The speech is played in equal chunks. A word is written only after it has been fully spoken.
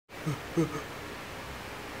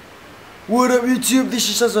What up YouTube,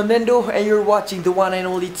 this is Nendo and you're watching the one and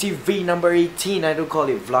only TV number 18. I don't call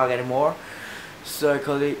it vlog anymore, so I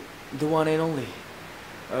call it the one and only.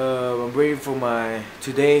 I'm waiting for my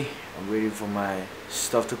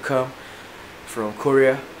stuff to come from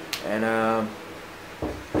Korea, and I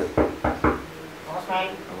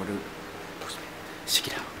want to check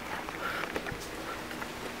it out.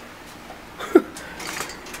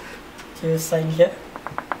 Just sign here.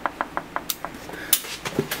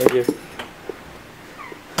 Thank you.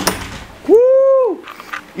 Woo!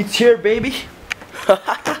 It's here, baby.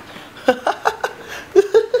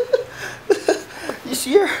 It's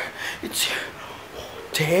here. It's here.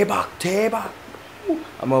 대박, 대박.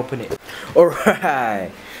 I'm gonna open it.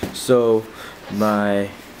 Alright. So my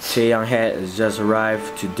Taeyang hat has just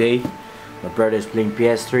arrived today. My brother is playing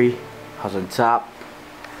PS3. House on top.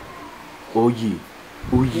 Oh yeah.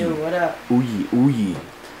 Ooh yeah. Yo, what up? Ooh yeah, ooh yeah.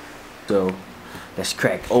 So let's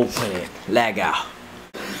crack open it. Lag out.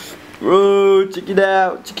 Whoa, check it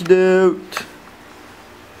out, check it out.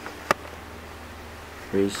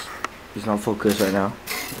 He's not focused right now.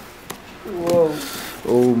 Whoa.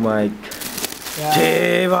 Oh my. Yeah.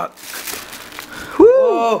 대박.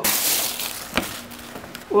 Whoa.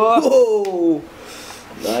 Whoa.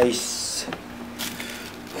 Nice.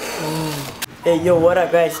 Hey yo, what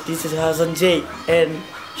up guys? This is Hasan J and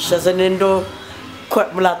Shazanendo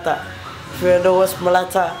Kuat Melata. If you know what's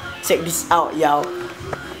Melata, check this out, y'all.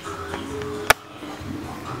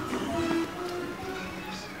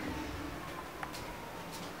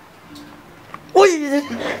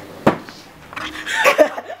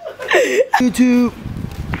 YouTube.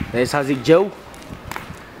 There's Hazik Joe.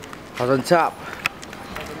 House on top.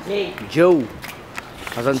 J. Joe.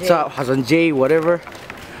 House on top. Hasan J. Whatever.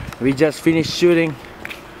 We just finished shooting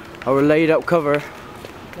our laid up cover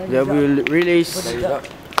that we will release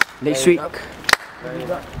next week.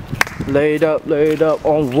 Laid up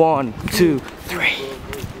on 1, 2, 3.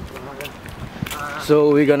 So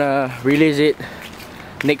we're gonna release it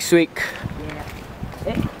next week.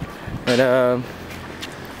 And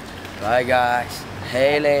Hi guys.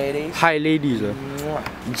 Hey ladies. hi ladies.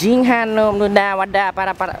 Jing Han nom nunda wada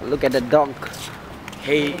para. Look at the dog.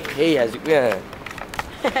 Hey Hazik.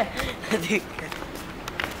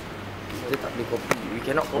 We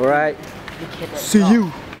cannot copy. Alright. See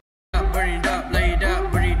you. Burn it up, lay it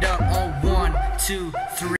up, burn it up on 1, 2